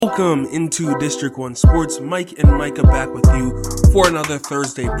Welcome into District 1 Sports. Mike and Mikah back with you for another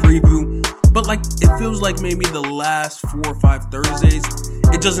Thursday preview. But it feels like maybe the last 4 or 5 Thursdays,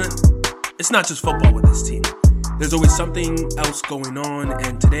 it's not just football with this team. There's always something else going on,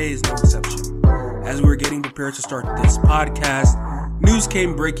 and today is no exception. As we were getting prepared to start this podcast, news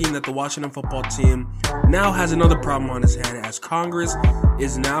came breaking that the Washington football team now has another problem on its hand, as Congress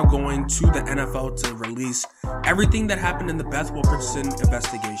is now going to the NFL to release everything that happened in the Beth Wilkerson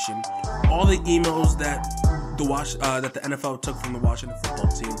investigation, all the emails that the NFL took from the Washington football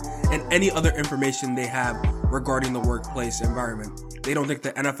team, and any other information they have regarding the workplace environment. They don't think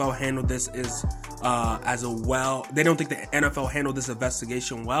the NFL handled this They don't think the NFL handled this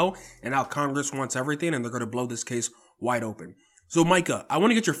investigation well, and now Congress wants everything, and they're going to blow this case wide open. So, Mikah, I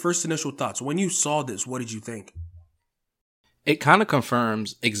want to get your first initial thoughts. When you saw this, what did you think? It kind of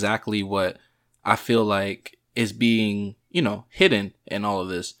confirms exactly what I feel like is being, hidden in all of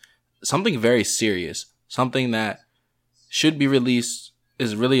this. Something very serious, something that should be released,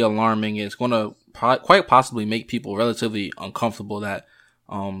 is really alarming. It's going to quite possibly make people relatively uncomfortable that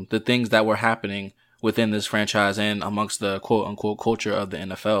the things that were happening within this franchise and amongst the quote unquote culture of the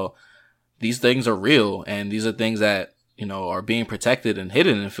NFL, these things are real, and these are things that are being protected and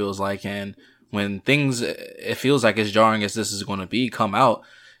hidden, it feels like. And when things, it feels like as jarring as this is going to be, come out,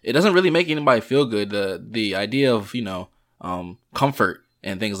 it doesn't really make anybody feel good. The idea of, comfort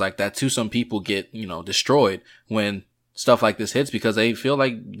and things like that to some people get, destroyed when stuff like this hits, because they feel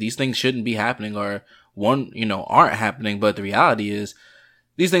like these things shouldn't be happening or aren't happening. But the reality is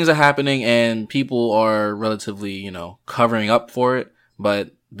these things are happening and people are relatively, covering up for it.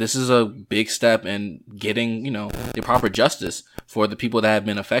 But this is a big step in getting, the proper justice for the people that have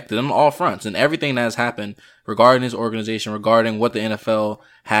been affected on all fronts, and everything that has happened regarding this organization, regarding what the NFL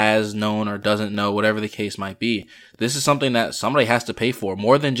has known or doesn't know, whatever the case might be. This is something that somebody has to pay for,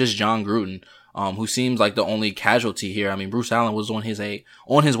 more than just John Gruden, who seems like the only casualty here. I mean, Bruce Allen was on his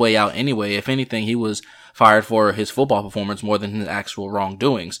way out anyway. If anything, he was fired for his football performance more than his actual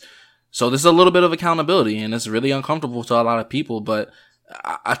wrongdoings. So this is a little bit of accountability, and it's really uncomfortable to a lot of people, but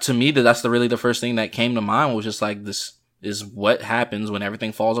to me, that's really the first thing that came to mind, was just like, this is what happens when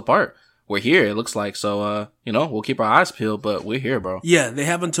everything falls apart. We're here, it looks like. So, we'll keep our eyes peeled, but we're here, bro. Yeah, they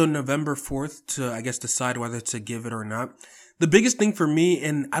have until November 4th to, I guess, decide whether to give it or not. The biggest thing for me,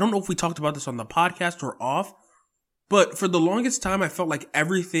 and I don't know if we talked about this on the podcast or off, but for the longest time, I felt like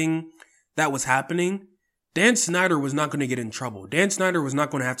everything that was happening, Dan Snyder was not going to get in trouble. Dan Snyder was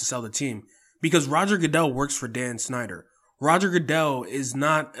not going to have to sell the team, because Roger Goodell works for Dan Snyder. Roger Goodell is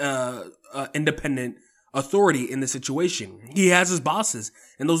not an independent authority in the situation. He has his bosses,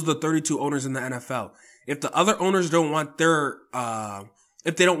 and those are the 32 owners in the NFL. If the other owners don't want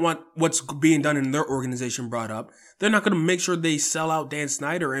if they don't want what's being done in their organization brought up, they're not going to make sure they sell out Dan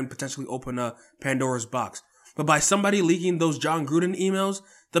Snyder and potentially open a Pandora's box. But by somebody leaking those John Gruden emails,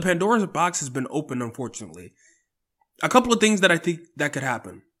 the Pandora's box has been opened, unfortunately. A couple of things that I think that could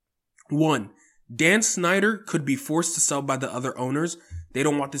happen. One, Dan Snyder could be forced to sell by the other owners. They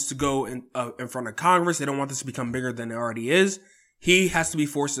don't want this to go in front of Congress. They don't want this to become bigger than it already is. He has to be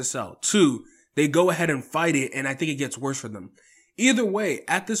forced to sell. Two, they go ahead and fight it, and I think it gets worse for them. Either way,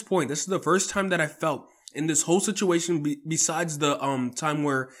 at this point, this is the first time that I felt in this whole situation, besides the time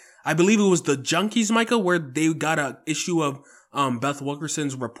where I believe it was the Junkies, Mikah, where they got a issue of Beth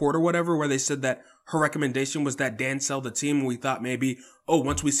Wilkerson's report or whatever, where they said that her recommendation was that Dan sell the team. And we thought maybe,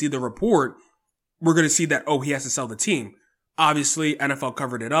 once we see the report, we're going to see that, he has to sell the team. Obviously, NFL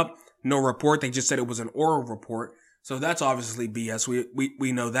covered it up. No report. They just said it was an oral report. So that's obviously BS.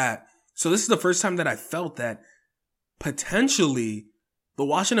 We know that. So this is the first time that I felt that potentially the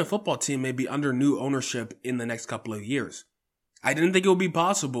Washington football team may be under new ownership in the next couple of years. I didn't think it would be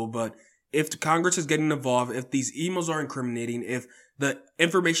possible, but if the Congress is getting involved, if these emails are incriminating, if the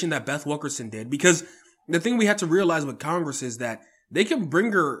information that Beth Wilkerson did, because the thing we have to realize with Congress is that they can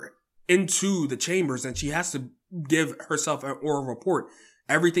bring her into the chambers and she has to give herself an oral report.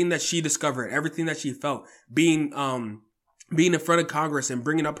 Everything that she discovered, everything that she felt, being in front of Congress and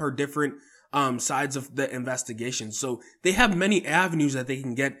bringing up her different sides of the investigation. So they have many avenues that they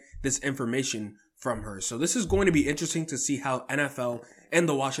can get this information from her. So this is going to be interesting to see how NFL and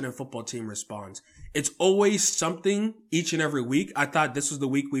the Washington football team responds. It's always something each and every week. I thought this was the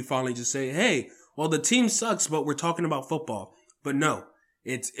week we finally just say, hey, well, the team sucks, but we're talking about football. But no,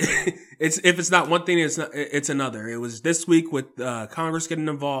 it's if it's not one thing, it's another. It was this week with Congress getting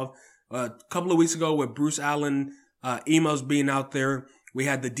involved. A couple of weeks ago with Bruce Allen emails being out there. We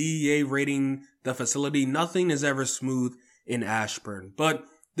had the DEA raiding the facility. Nothing is ever smooth in Ashburn. But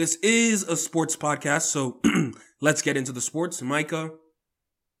this is a sports podcast, so let's get into the sports. Mikah,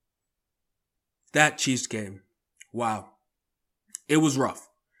 That Chiefs game. Wow. It was rough.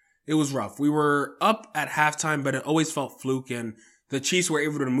 It was rough. We were up at halftime, but it always felt fluke, and the Chiefs were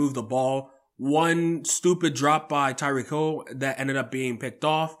able to move the ball. One stupid drop by Tyreek Hill that ended up being picked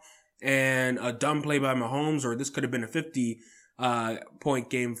off, and a dumb play by Mahomes, or this could have been a 50-point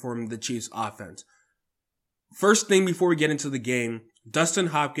game from the Chiefs offense. First thing before we get into the game, Dustin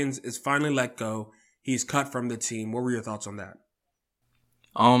Hopkins is finally let go. He's cut from the team. What were your thoughts on that?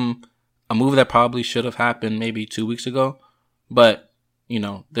 A move that probably should have happened maybe 2 weeks ago, but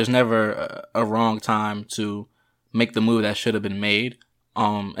there's never a wrong time to make the move that should have been made.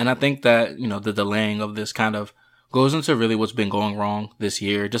 And I think that, the delaying of this kind of goes into really what's been going wrong this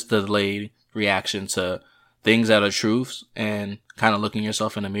year, just the delayed reaction to things that are truths and kind of looking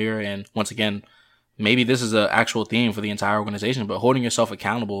yourself in the mirror. And once again, maybe this is an actual theme for the entire organization, but holding yourself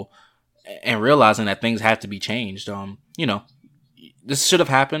accountable and realizing that things have to be changed. This should have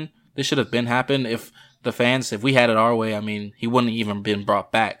happened. This should have been happened. If we had it our way, he wouldn't even been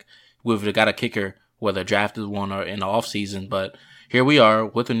brought back. We would have got a kicker, whether drafted one or in the offseason. But here we are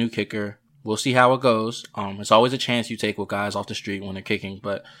with a new kicker. We'll see how it goes. It's always a chance you take with guys off the street when they're kicking,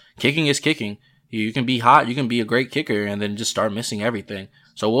 but kicking is kicking. You can be hot, you can be a great kicker, and then just start missing everything.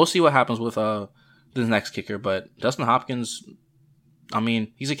 So we'll see what happens with this next kicker. But Dustin Hopkins,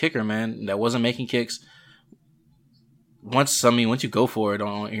 he's a kicker, man, that wasn't making kicks. Once you go for it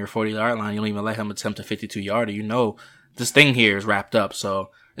on your 40-yard line, you don't even let him attempt a 52-yarder. This thing here is wrapped up. So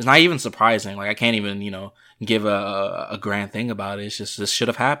it's not even surprising. Like, I can't even, give a grand thing about it. It's just, this should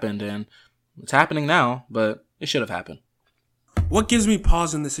have happened, and it's happening now, but it should have happened. What gives me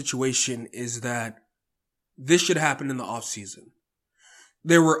pause in this situation is that this should happen in the offseason.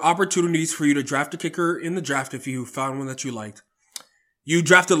 There were opportunities for you to draft a kicker in the draft if you found one that you liked. You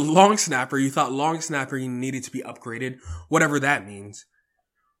drafted a long snapper. You thought long snapper needed to be upgraded, whatever that means.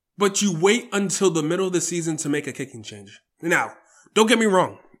 But you wait until the middle of the season to make a kicking change. Now, don't get me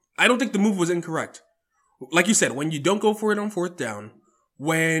wrong. I don't think the move was incorrect. Like you said, when you don't go for it on fourth down,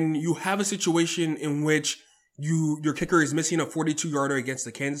 when you have a situation in which your kicker is missing a 42-yarder against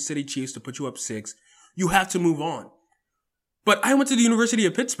the Kansas City Chiefs to put you up 6, you have to move on. But I went to the University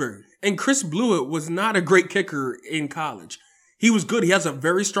of Pittsburgh, and Chris Blewett was not a great kicker in college. He was good. He has a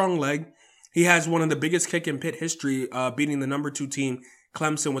very strong leg. He has one of the biggest kick in Pitt history, beating the number 2 team,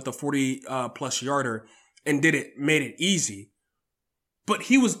 Clemson, with a 40-plus yarder, and made it easy. But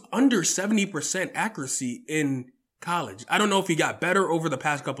he was under 70% accuracy in college. I don't know if he got better over the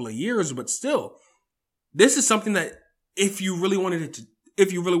past couple of years, but still, this is something that if you really wanted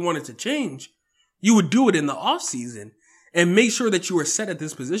to change, you would do it in the offseason and make sure that you were set at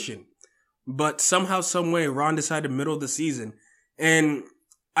this position. But somehow, some way, Ron decided middle of the season. And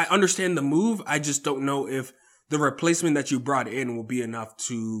I understand the move. I just don't know if the replacement that you brought in will be enough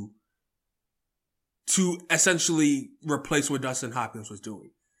to essentially replace what Dustin Hopkins was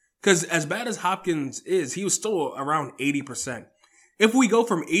doing. Because as bad as Hopkins is, he was still around 80%. If we go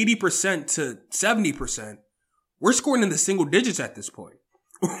from 80% to 70%, we're scoring in the single digits at this point.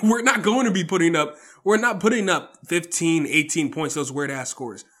 We're not putting up 15, 18 points, those weird ass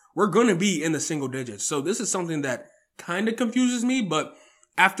scores. We're going to be in the single digits. So this is something that kind of confuses me, but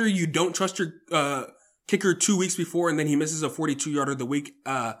after you don't trust your kicker 2 weeks before and then he misses a 42-yarder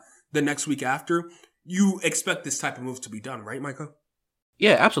the next week after, you expect this type of move to be done, right, Mikah?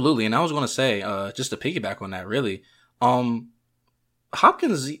 Yeah, absolutely. And I was going to say, just to piggyback on that, really,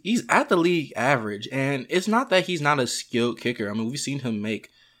 Hopkins, he's at the league average, and it's not that he's not a skilled kicker. We've seen him make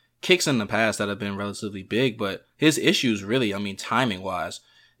kicks in the past that have been relatively big, but his issues really, timing-wise,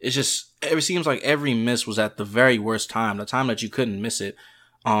 it seems like every miss was at the very worst time, the time that you couldn't miss it.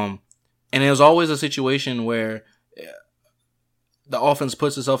 And it was always a situation where the offense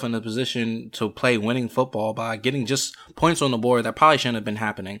puts itself in a position to play winning football by getting just points on the board that probably shouldn't have been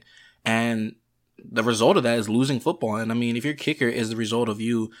happening. And the result of that is losing football. And if your kicker is the result of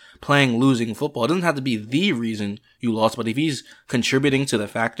you playing losing football, it doesn't have to be the reason you lost, but if he's contributing to the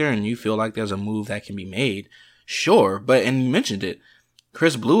factor and you feel like there's a move that can be made, sure. And you mentioned it.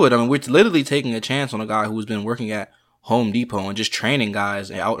 Chris Blewett, we're literally taking a chance on a guy who's been working at Home Depot and just training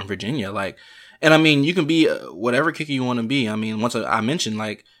guys out in Virginia. You can be whatever kicker you want to be. Once I mentioned,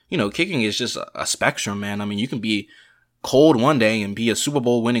 kicking is just a spectrum, man. You can be cold one day and be a Super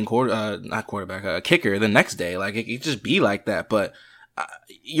Bowl winning kicker the next day. It just be like that. But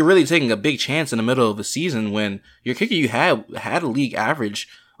you're really taking a big chance in the middle of the season when your kicker you had a league average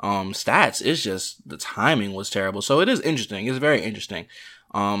stats. It's just the timing was terrible. So it is interesting. It's very interesting.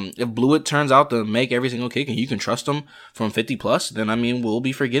 If Blewett turns out to make every single kick and you can trust him from 50 plus, then we'll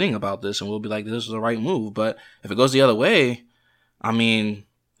be forgetting about this and we'll be like, this is the right move. But if it goes the other way,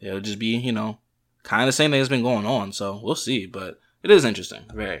 it'll just be, kind of same thing that's been going on. So we'll see, but it is interesting.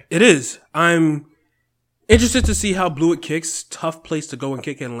 Very. It is. I'm interested to see how Blewett kicks. Tough place to go and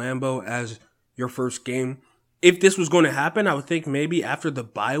kick in Lambeau as your first game. If this was going to happen, I would think maybe after the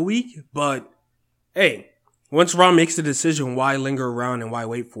bye week. But hey, once Ron makes the decision, why linger around and why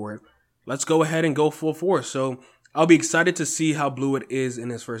wait for it? Let's go ahead and go full force. So I'll be excited to see how Blewett is in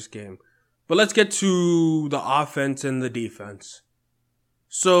his first game. But let's get to the offense and the defense.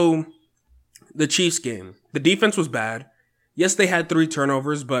 So the Chiefs game. The defense was bad. Yes, they had 3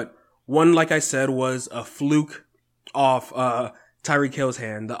 turnovers, but one, like I said, was a fluke off Tyreek Hill's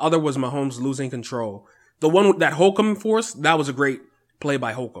hand. The other was Mahomes losing control. The one that Holcomb forced, that was a great play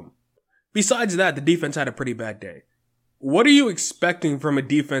by Holcomb. Besides that, the defense had a pretty bad day. What are you expecting from a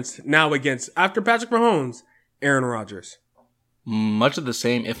defense now against, after Patrick Mahomes, Aaron Rodgers? Much of the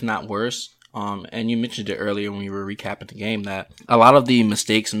same, if not worse. And you mentioned it earlier when you were recapping the game that a lot of the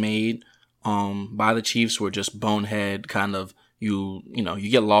mistakes made by the Chiefs were just bonehead kind of, you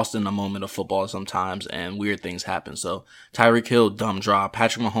get lost in the moment of football sometimes and weird things happen. So Tyreek Hill, dumb drop.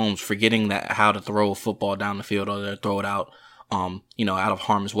 Patrick Mahomes forgetting that how to throw a football down the field or to throw it out, out of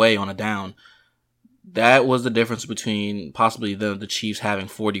harm's way on a down. That was the difference between possibly the Chiefs having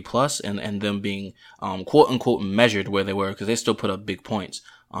 40 plus and them being, quote unquote measured where they were, because they still put up big points,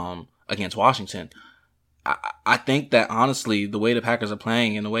 against Washington. I think that honestly, the way the Packers are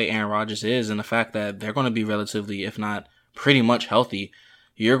playing and the way Aaron Rodgers is and the fact that they're going to be relatively, if not pretty much healthy,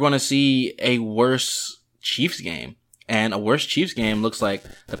 you're going to see a worse Chiefs game. And a worse Chiefs game looks like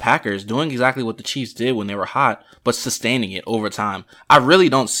the Packers doing exactly what the Chiefs did when they were hot, but sustaining it over time. I really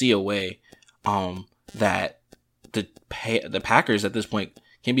don't see a way that the Packers at this point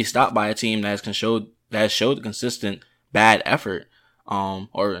can be stopped by a team that has showed consistent bad effort,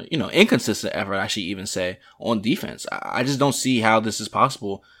 or inconsistent effort, I should even say, on defense. I just don't see how this is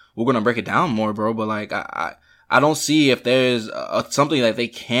possible. We're gonna break it down more, bro, but like I don't see if there's something that they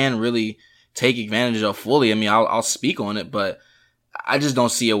can really take advantage of fully. I mean, I'll speak on it, but I just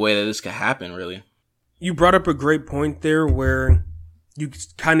don't see a way that this could happen, really. You brought up a great point there where you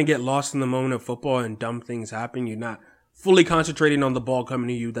kind of get lost in the moment of football and dumb things happen. You're not fully concentrating on the ball coming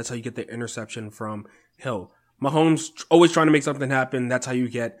to you. That's how you get the interception from Hill. Mahomes always trying to make something happen. That's how you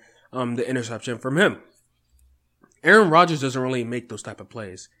get the interception from him. Aaron Rodgers doesn't really make those type of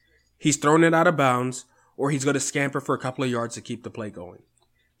plays. He's throwing it out of bounds, or he's going to scamper for a couple of yards to keep the play going.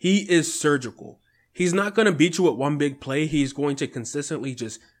 He is surgical. He's not going to beat you with one big play. He's going to consistently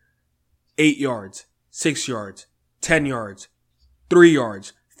just 8 yards, 6 yards, 10 yards, 3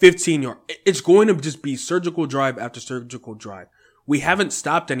 yards, 15 yards. It's going to just be surgical drive after surgical drive. We haven't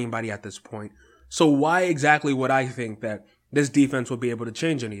stopped anybody at this point. So why exactly would I think that this defense will be able to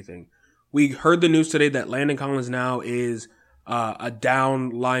change anything? We heard the news today that Landon Collins now is a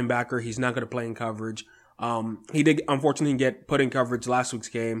down linebacker. He's not going to play in coverage. He did unfortunately get put in coverage last week's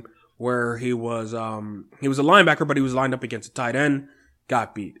game where he was a linebacker, but he was lined up against a tight end,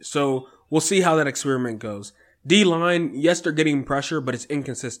 got beat. So we'll see how that experiment goes. D-line, yes, they're getting pressure, but it's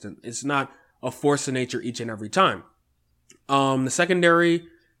inconsistent. It's not a force of nature each and every time. The secondary,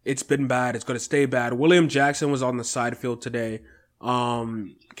 it's been bad. It's going to stay bad. William Jackson was on the side field today.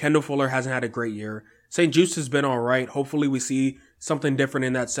 Kendall Fuller hasn't had a great year. St. Juste has been all right. Hopefully we see something different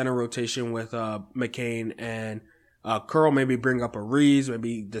in that center rotation with McCain and Curl. Maybe bring up a Reeves,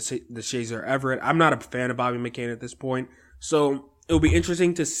 maybe the Shazer Everett. I'm not a fan of Bobby McCain at this point. So it'll be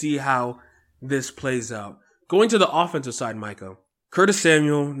interesting to see how this plays out. Going to the offensive side, Mikah. Curtis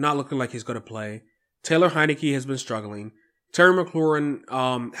Samuel not looking like he's going to play. Taylor Heineke has been struggling. Terry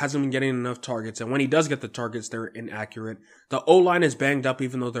McLaurin hasn't been getting enough targets, and when he does get the targets, they're inaccurate. The O-line is banged up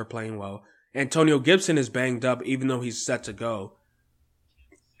even though they're playing well. Antonio Gibson is banged up even though he's set to go.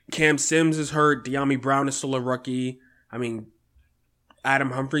 Cam Sims is hurt. De'Ami Brown is still a rookie. I mean,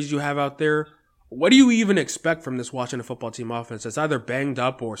 Adam Humphries you have out there. What do you even expect from this Washington football team offense? It's either banged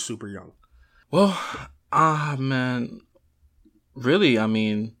up or super young. Well, man, really, I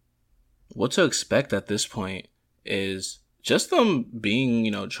mean, what to expect at this point is just them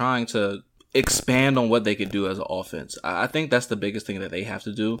being, trying to expand on what they could do as an offense. I think that's the biggest thing that they have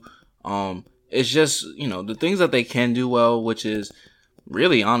to do. It's just, the things that they can do well, which is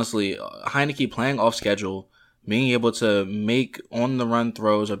really, honestly, Heineke playing off schedule, being able to make on-the-run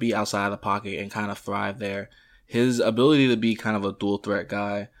throws or be outside the pocket and kind of thrive there. His ability to be kind of a dual-threat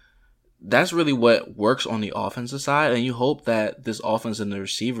guy, that's really what works on the offensive side. And you hope that this offense and the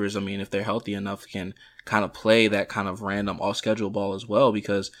receivers, if they're healthy enough, can kind of play that kind of random off-schedule ball as well,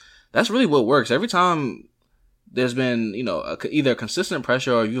 because that's really what works. Every time there's been, either consistent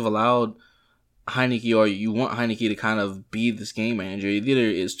pressure or you've allowed Heineke or you want Heineke to kind of be this game manager, it either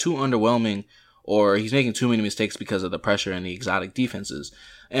is too underwhelming or he's making too many mistakes because of the pressure and the exotic defenses.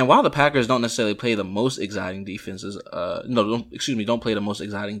 And while the Packers don't necessarily play the most exciting defenses, don't play the most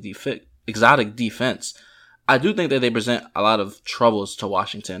exotic defense, I do think that they present a lot of troubles to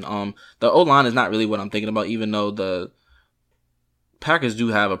Washington. The O-line is not really what I'm thinking about, even though the Packers do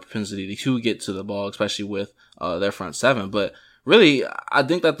have a propensity to get to the ball, especially with their front seven. But really, I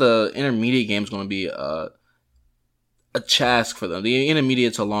think that the intermediate game is going to be a task for them, the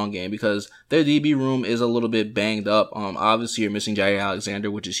intermediate to long game, because their DB room is a little bit banged up. Obviously you're missing Jair Alexander,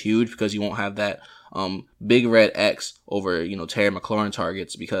 which is huge because you won't have that big red X over, Terry McLaurin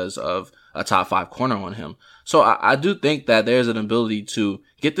targets because of a top 5 corner on him. So I do think that there's an ability to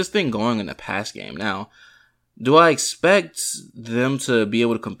get this thing going in the pass game. Now, do I expect them to be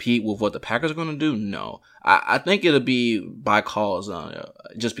able to compete with what the Packers are going to do? No. I think it'll be by calls,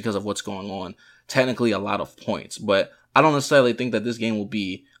 just because of what's going on. Technically a lot of points, but I don't necessarily think that this game will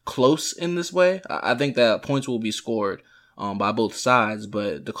be close in this way. I think that points will be scored by both sides,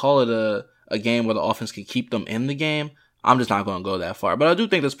 but to call it a game where the offense can keep them in the game, I'm just not going to go that far. But I do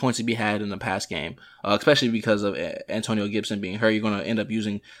think there's points to be had in the pass game, especially because of Antonio Gibson being hurt. You're going to end up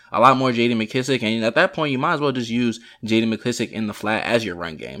using a lot more J.D. McKissic, and at that point, you might as well just use J.D. McKissic in the flat as your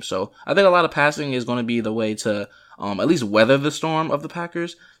run game. So I think a lot of passing is going to be the way to at least weather the storm of the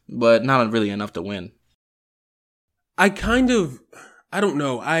Packers, but not really enough to win. I don't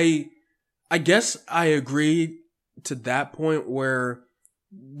know. I guess I agree to that point where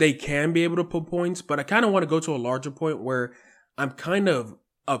they can be able to put points, but I kind of want to go to a larger point where I'm kind of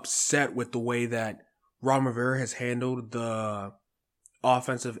upset with the way that Ron Rivera has handled the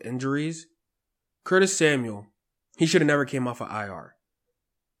offensive injuries. Curtis Samuel, he should have never came off of IR.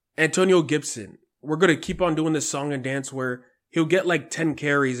 Antonio Gibson, we're going to keep on doing this song and dance where he'll get like 10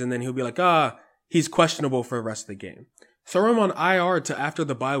 carries and then he'll be like, he's questionable for the rest of the game. Throw him on IR to after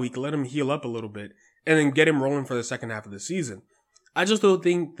the bye week, let him heal up a little bit, and then get him rolling for the second half of the season. I just don't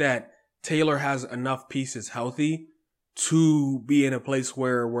think that Taylor has enough pieces healthy to be in a place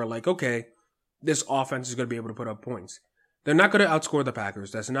where we're like, okay, this offense is going to be able to put up points. They're not going to outscore the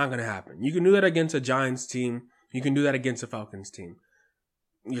Packers. That's not going to happen. You can do that against a Giants team. You can do that against a Falcons team.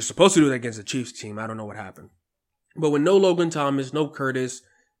 You're supposed to do that against a Chiefs team. I don't know what happened. But with no Logan Thomas, no Curtis,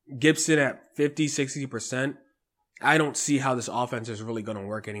 Gibson at 50, 60%, I don't see how this offense is really going to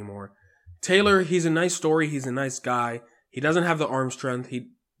work anymore. Taylor, he's a nice story. He's a nice guy. He doesn't have the arm strength.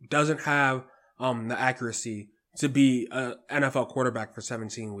 He doesn't have the accuracy to be an NFL quarterback for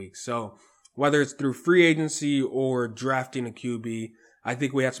 17 weeks. So whether it's through free agency or drafting a QB, I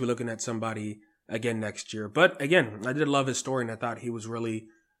think we have to be looking at somebody again next year. But again, I did love his story, and I thought he was really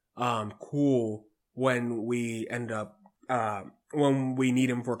cool when we when we need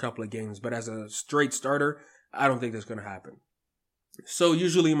him for a couple of games. But as a straight starter, I don't think that's going to happen. So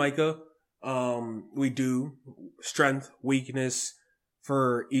usually, Mikah, we do strength, weakness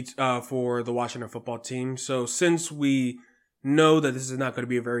for each for the Washington football team. So since we know that this is not going to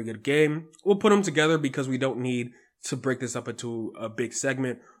be a very good game, we'll put them together because we don't need to break this up into a big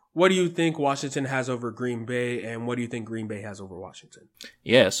segment. What do you think Washington has over Green Bay, and what do you think Green Bay has over Washington?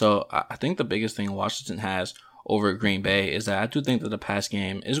 Yeah, so I think the biggest thing Washington has over Green Bay is that I do think that the pass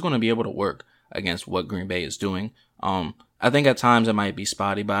game is going to be able to work against what Green Bay is doing. I think at times it might be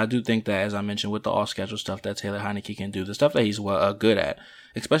spotty, but I do think that, as I mentioned, with the off-schedule stuff that Taylor Heineke can do, the stuff that he's good at,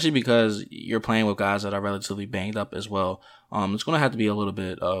 especially because you're playing with guys that are relatively banged up as well, it's going to have to be a little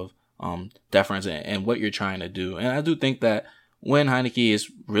bit of deference in what you're trying to do. And I do think that when Heineke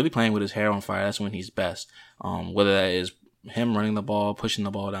is really playing with his hair on fire, that's when he's best, whether that is him running the ball, pushing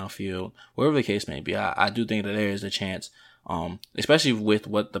the ball downfield, whatever the case may be. I do think that there is a chance, especially with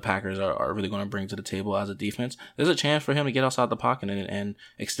what the Packers are really going to bring to the table as a defense, there's a chance for him to get outside the pocket and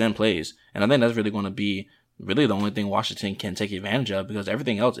extend plays. And I think that's really going to be really the only thing Washington can take advantage of, because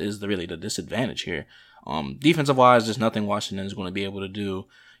everything else is the disadvantage here. Defensive wise, there's nothing Washington is going to be able to do.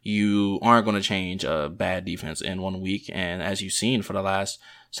 You aren't going to change a bad defense in 1 week. And as you've seen for the last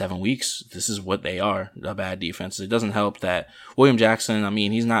 7 weeks, this is what they are, a bad defense. It doesn't help that William Jackson,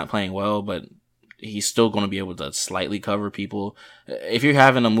 he's not playing well, but he's still going to be able to slightly cover people. If you're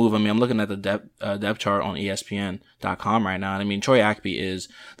having a move, I'm looking at the depth chart on ESPN.com right now. And Troy Aikman is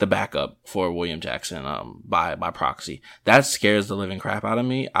the backup for William Jackson, by proxy. That scares the living crap out of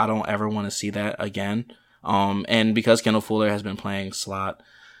me. I don't ever want to see that again. And because Kendall Fuller has been playing slot,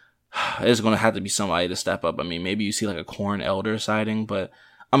 it's going to have to be somebody to step up. Maybe you see like a Corn Elder sighting, but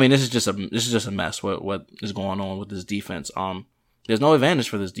this is just a mess. What is going on with this defense? There's no advantage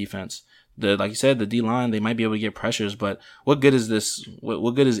for this defense. Like you said, the D-line, they might be able to get pressures, but what good is this?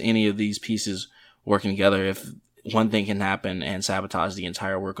 What good is any of these pieces working together if one thing can happen and sabotage the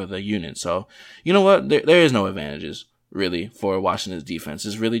entire work of the unit. So, you know what? There is no advantages, really, for Washington's defense.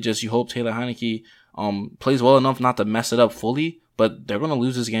 It's really just you hope Taylor Heineke plays well enough not to mess it up fully, but they're going to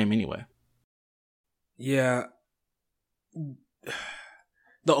lose this game anyway. Yeah.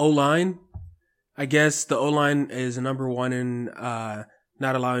 The O-line, I guess the O-line is number one in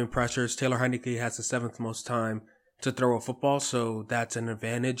not allowing pressures. Taylor Heineke has the 7th most time to throw a football, so that's an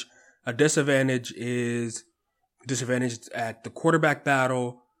advantage. A disadvantage is at the quarterback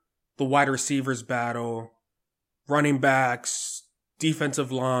battle, the wide receivers battle, running backs,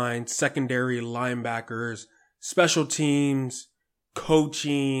 defensive line, secondary linebackers, special teams,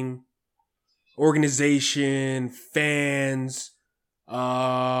 coaching, organization, fans.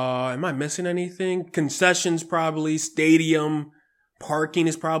 Am I missing anything? Concessions probably, stadium, parking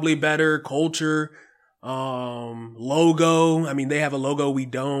is probably better, culture, logo. I mean, they have a logo, we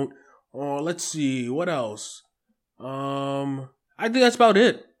don't. Let's see, what else? I think that's about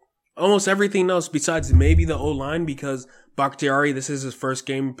it. Almost everything else besides maybe the O-line, because Bakhtiari, this is his first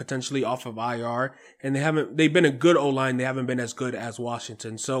game potentially off of IR, and they've been a good O-line, they haven't been as good as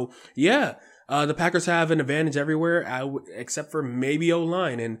Washington. So, yeah. The Packers have an advantage everywhere except for maybe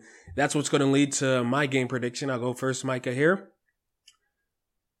O-line, and that's what's going to lead to my game prediction. I'll go first, Mikah, here.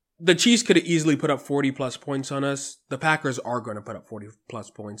 The Chiefs could have easily put up 40-plus points on us. The Packers are going to put up 40-plus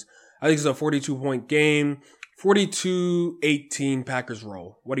points. I think it's a 42-point game. 42-18 Packers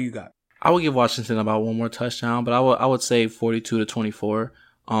roll. What do you got? I would give Washington about one more touchdown, but I would say 42-24.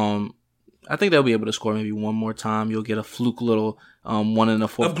 I think they'll be able to score maybe one more time. You'll get a fluke little 1 in the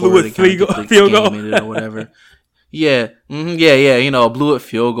fourth quarter to kind of get the field goal or whatever. Yeah, a Blewett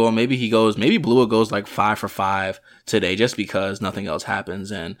field goal. Maybe Blewett goes like 5 for 5 today just because nothing else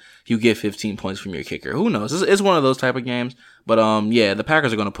happens and you get 15 points from your kicker. Who knows? It's one of those type of games. But the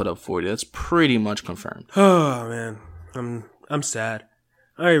Packers are going to put up 40. That's pretty much confirmed. Oh man, I'm sad.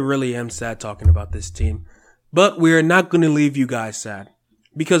 I really am sad talking about this team. But we are not going to leave you guys sad.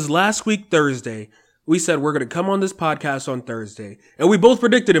 Because last week, Thursday, we said we're going to come on this podcast on Thursday. And we both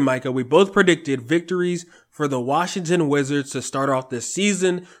predicted it, Mikah. We both predicted victories for the Washington Wizards to start off this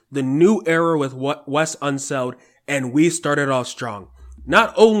season, the new era with Wes Unseld, and we started off strong.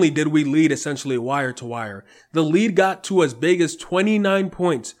 Not only did we lead essentially wire to wire, the lead got to as big as 29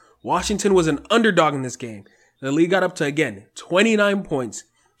 points. Washington was an underdog in this game. The lead got up to, again, 29 points.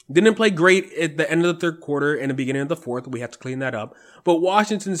 Didn't play great at the end of the third quarter and the beginning of the fourth. We have to clean that up. But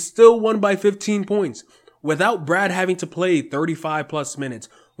Washington still won by 15 points without Brad having to play 35 plus minutes,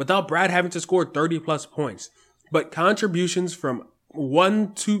 without Brad having to score 30 plus points. But contributions from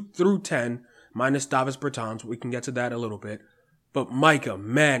 1, 2 through 10, minus Davis Bertans, we can get to that a little bit. But Mikah,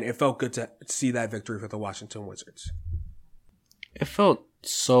 man, it felt good to see that victory for the Washington Wizards. It felt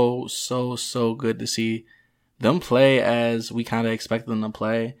so good to see them play as we kind of expected them to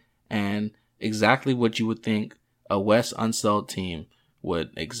play, and exactly what you would think a Wes Unseld team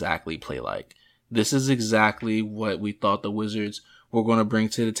would exactly play like. This is exactly what we thought the Wizards were going to bring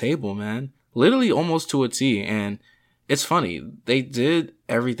to the table, man. Literally almost to a T. And it's funny. They did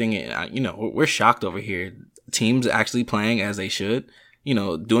everything. We're shocked over here. Teams actually playing as they should,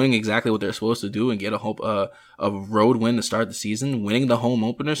 doing exactly what they're supposed to do and get a road win to start the season, winning the home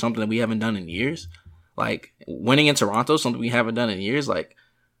opener, something that we haven't done in years. Like, winning in Toronto, something we haven't done in years. Like,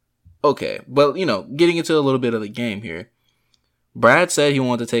 okay. But, getting into a little bit of the game here. Brad said he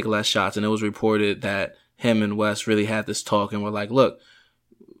wanted to take less shots, and it was reported that him and Wes really had this talk and were like, look,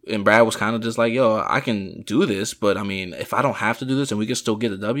 and Brad was kind of just like, yo, I can do this, but I mean, if I don't have to do this and we can still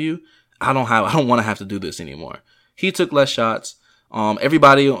get a W, I don't want to have to do this anymore. He took less shots.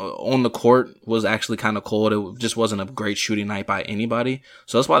 Everybody on the court was actually kind of cold. It just wasn't a great shooting night by anybody.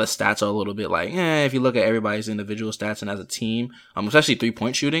 So that's why the stats are a little bit like, if you look at everybody's individual stats and as a team, especially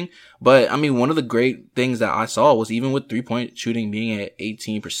 3-point shooting. But I mean, one of the great things that I saw was even with 3-point shooting being at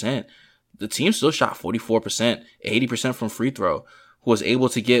 18%, the team still shot 44%, 80% from free throw, was able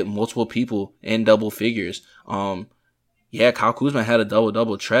to get multiple people in double figures. Kyle Kuzma had a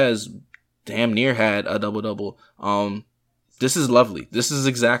double-double. Trez damn near had a double-double. This is lovely. This is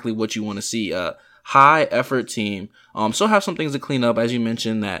exactly what you want to see. A high effort team. Still have some things to clean up, as you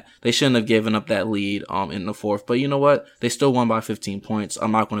mentioned, that they shouldn't have given up that lead in the fourth. But you know what? They still won by 15 points.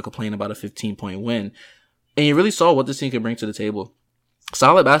 I'm not going to complain about a 15-point win. And you really saw what this team could bring to the table.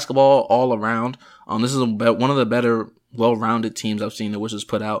 Solid basketball all around. This is one of the better, well-rounded teams I've seen the Wizards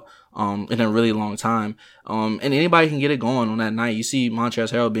put out in a really long time. And anybody can get it going on that night. You see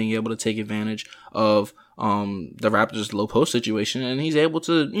Montrezl Harrell being able to take advantage of the Raptors' low post situation, and he's able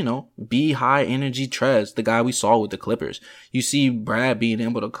to, be high energy Trez, the guy we saw with the Clippers. You see Brad being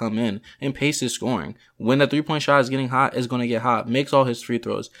able to come in and pace his scoring. When the 3-point shot is getting hot, it's going to get hot. Makes all his free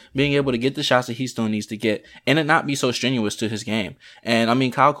throws. Being able to get the shots that he still needs to get, and it not be so strenuous to his game. And I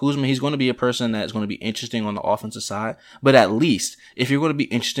mean, Kyle Kuzma, he's going to be a person that's going to be interesting on the offensive side, but at least, if you're going to be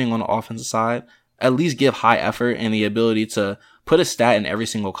interesting on the offensive side, at least give high effort and the ability to put a stat in every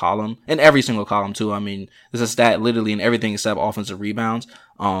single column, too. I mean, there's a stat literally in everything except offensive rebounds.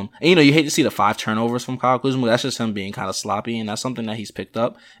 And you hate to see the 5 turnovers from Kyle Kuzma. That's just him being kind of sloppy, and that's something that he's picked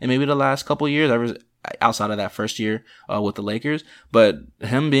up in maybe the last couple of years, outside of that first year with the Lakers. But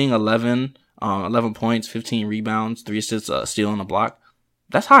him being 11 points, 15 rebounds, 3 assists, steal and a block,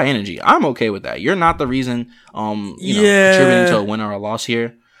 that's high energy. I'm okay with that. You're not the reason, contributing to a win or a loss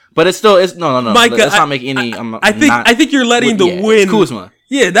here. But no. Mikah, let's not make any. I think you're letting the win. Kuzma.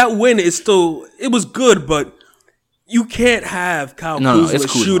 Yeah, that win is still. It was good, but you can't have Kyle Kuzma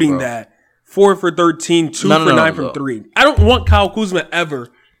shooting that 4 for 13, 2 for 9 from 3. I don't want Kyle Kuzma ever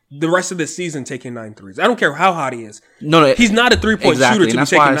the rest of the season taking 9 threes. I don't care how hot he is. No, he's not a 3-point shooter to be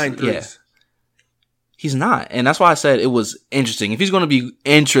taking 9 threes. Yeah. He's not. And that's why I said it was interesting. If he's going to be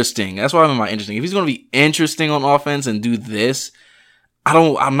interesting, that's why I mean by interesting. If he's going to be interesting on offense and do this,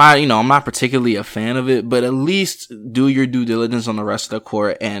 I'm not particularly a fan of it, but at least do your due diligence on the rest of the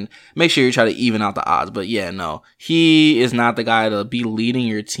court and make sure you try to even out the odds. But yeah, no, he is not the guy to be leading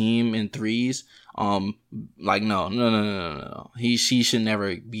your team in threes. No. He should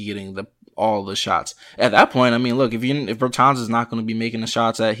never be getting all the shots. At that point, I mean, look, if Bertans is not going to be making the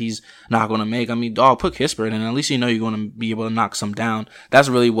shots that he's not going to make, I mean, put Kispert in, at least you're going to be able to knock some down. That's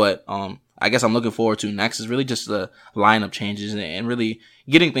really what, I guess I'm looking forward to next is really just the lineup changes and really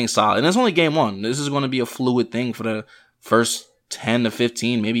getting things solid. And it's only game 1. This is going to be a fluid thing for the first 10 to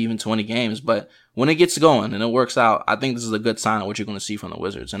 15, maybe even 20 games. But when it gets going and it works out, I think this is a good sign of what you're going to see from the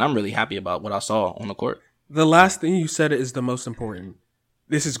Wizards. And I'm really happy about what I saw on the court. The last thing you said is the most important.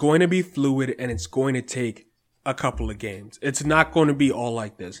 This is going to be fluid and it's going to take a couple of games. It's not going to be all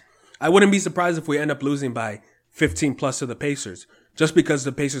like this. I wouldn't be surprised if we end up losing by 15 plus to the Pacers, just because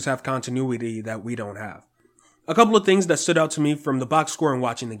the Pacers have continuity that we don't have. A couple of things that stood out to me from the box score and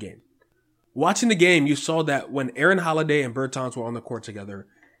watching the game. Watching the game, you saw that when Aaron Holiday and Bertans were on the court together,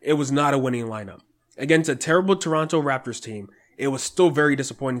 it was not a winning lineup. Against a terrible Toronto Raptors team, it was still very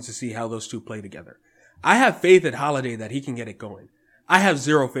disappointing to see how those two play together. I have faith at Holiday that he can get it going. I have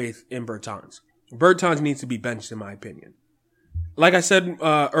zero faith in Bertans. Bertans needs to be benched, in my opinion. Like I said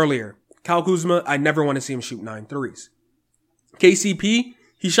earlier, Kyle Kuzma, I never want to see him shoot 9 threes. KCP,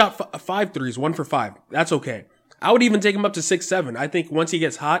 he shot 5 threes, 1 for 5. That's okay. I would even take him up to 6-7. I think once he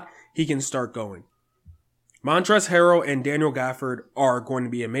gets hot, he can start going. Montrezl Harrell and Daniel Gafford are going to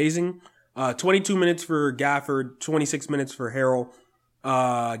be amazing. 22 minutes for Gafford, 26 minutes for Harrell.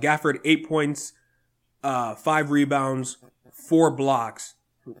 Gafford, 8 points, 5 rebounds, 4 blocks.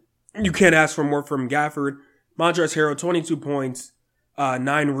 You can't ask for more from Gafford. Montrezl Harrell, 22 points,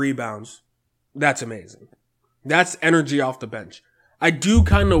 9 rebounds. That's amazing. That's energy off the bench. I do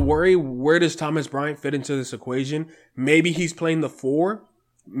kind of worry, where does Thomas Bryant fit into this equation? Maybe he's playing the 4.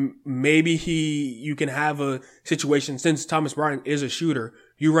 Maybe you can have a situation, since Thomas Bryant is a shooter,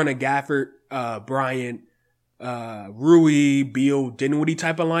 you run a Gafford, Bryant, Rui, Beal, Dinwiddie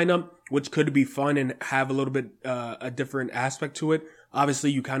type of lineup, which could be fun and have a little bit a different aspect to it.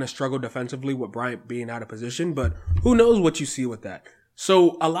 Obviously, you kind of struggle defensively with Bryant being out of position, but who knows what you see with that.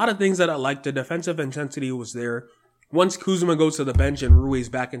 So a lot of things that I liked. The defensive intensity was there. Once Kuzma goes to the bench and Rui's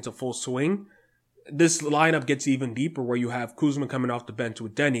back into full swing, this lineup gets even deeper where you have Kuzma coming off the bench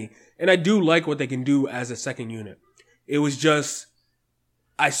with Denny. And I do like what they can do as a second unit. It was just,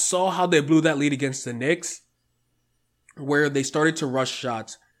 I saw how they blew that lead against the Knicks, where they started to rush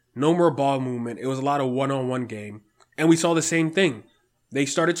shots, no more ball movement. It was a lot of one-on-one game. And we saw the same thing. They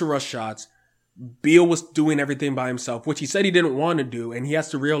started to rush shots. Beal was doing everything by himself, which he said he didn't want to do. And he has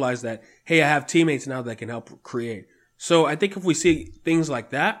to realize that, hey, I have teammates now that can help create. So I think if we see things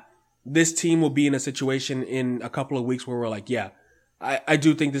like that, this team will be in a situation in a couple of weeks where we're like, yeah, I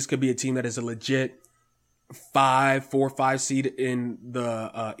do think this could be a team that is a legit 4 or 5 seed in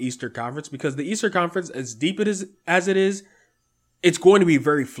the Eastern Conference, because the Eastern Conference, as deep as it is, it's going to be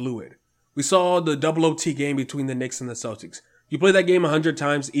very fluid. We saw the double OT game between the Knicks and the Celtics. You play that game 100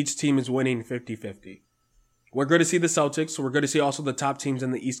 times, each team is winning 50-50. We're going to see the Celtics, so we're going to see also the top teams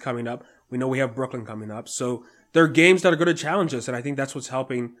in the East coming up. We know we have Brooklyn coming up. So there are games that are going to challenge us, and I think that's what's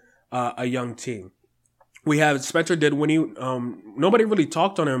helping a young team. We have Spencer Dinwiddie. Nobody really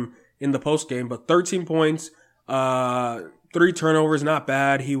talked on him in the post game, but 13 points, 3 turnovers, not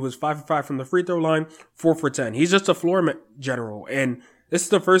bad. He was 5 for 5 from the free throw line, 4 for 10. He's just a floor general. And this is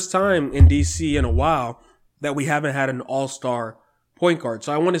the first time in DC in a while that we haven't had an all-star point guard.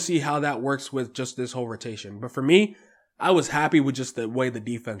 So I want to see how that works with just this whole rotation. But for me, I was happy with just the way the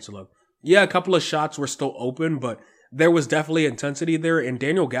defense looked. Yeah, a couple of shots were still open, but there was definitely intensity there. And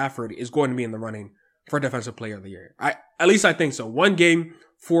Daniel Gafford is going to be in the running for Defensive Player of the Year. At least I think so. 1 game,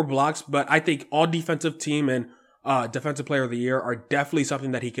 4 blocks, but I think all defensive team and Defensive Player of the Year are definitely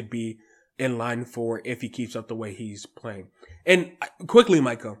something that he could be in line for if he keeps up the way he's playing. And quickly,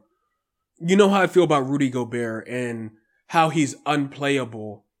 Mikah, you know how I feel about Rudy Gobert and how he's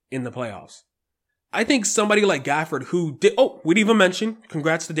unplayable in the playoffs. I think somebody like Gafford who did, we'd even mention,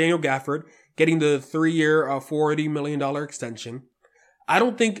 congrats to Daniel Gafford, getting the 3-year, $40 million extension. I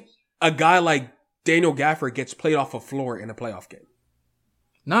don't think a guy like Daniel Gafford gets played off a floor in a playoff game.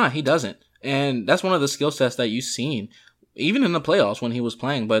 Nah, he doesn't. And that's one of the skill sets that you've seen, even in the playoffs when he was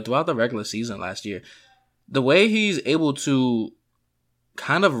playing, but throughout the regular season last year. The way he's able to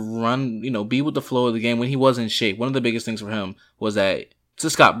kind of run, be with the flow of the game when he was in shape. One of the biggest things for him was that, to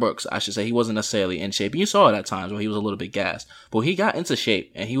Scott Brooks, I should say, he wasn't necessarily in shape. And you saw it at times where he was a little bit gassed. But he got into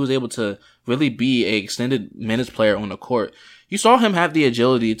shape and he was able to really be an extended minutes player on the court. You saw him have the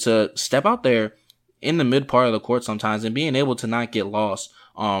agility to step out there in the mid part of the court sometimes and being able to not get lost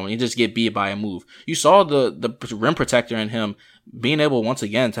and just get beat by a move. You saw the rim protector in him being able once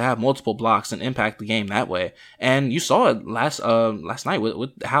again to have multiple blocks and impact the game that way. And you saw it last night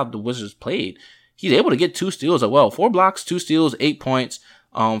with how the Wizards played. He's able to get 2 steals as well. 4 blocks, 2 steals, 8 points,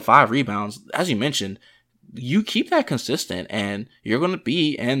 5 rebounds. As you mentioned, you keep that consistent and you're going to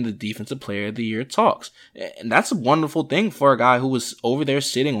be in the Defensive Player of the Year talks. And that's a wonderful thing for a guy who was over there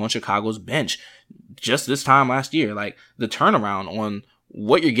sitting on Chicago's bench just this time last year. Like, the turnaround on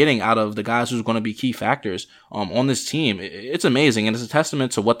what you're getting out of the guys who's going to be key factors on this team, it's amazing. And it's a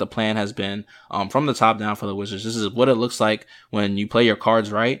testament to what the plan has been from the top down for the Wizards. This is what it looks like when you play your cards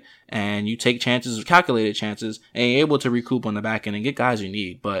right and you take chances, calculated chances, and you're able to recoup on the back end and get guys you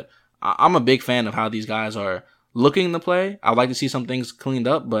need. But I'm a big fan of how these guys are looking to play. I'd like to see some things cleaned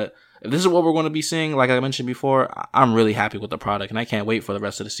up, but if this is what we're going to be seeing, like I mentioned before, I'm really happy with the product and I can't wait for the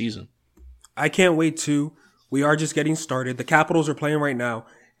rest of the season. I can't wait too. We are just getting started. The Capitals are playing right now.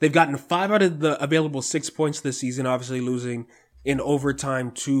 They've gotten 5 out of the available 6 points this season, obviously losing in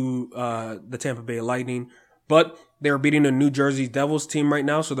overtime to the Tampa Bay Lightning. But they're beating a New Jersey Devils team right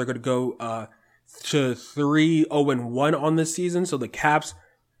now, so they're going to go to 3-0-1 on this season. So the Caps,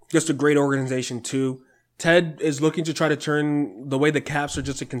 just a great organization too. Ted is looking to try to turn the way the Caps are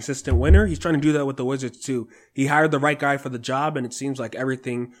just a consistent winner. He's trying to do that with the Wizards too. He hired the right guy for the job, and it seems like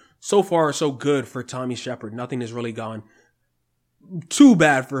everything so far is so good for Tommy Shepard. Nothing has really gone too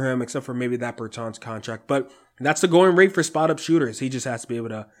bad for him, except for maybe that Bertans contract. But that's the going rate for spot-up shooters. He just has to be able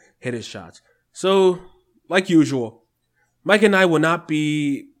to hit his shots. So, like usual, Mike and I will not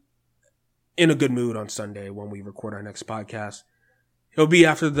be in a good mood on Sunday when we record our next podcast. He'll be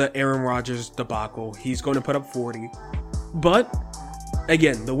after the Aaron Rodgers debacle. He's going to put up 40. But,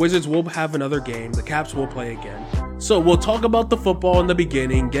 again, the Wizards will have another game. The Caps will play again. So we'll talk about the football in the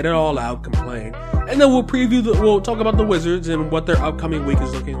beginning, get it all out, complain. And then we'll talk about the Wizards and what their upcoming week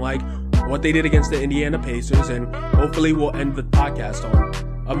is looking like, what they did against the Indiana Pacers, and hopefully we'll end the podcast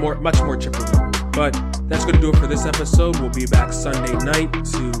on a much more chipper note. But that's going to do it for this episode. We'll be back Sunday night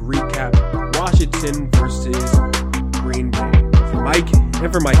to recap Washington versus Green Bay. For Mike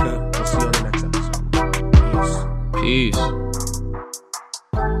and for Mikah, we'll see you on the next episode. Peace. Peace.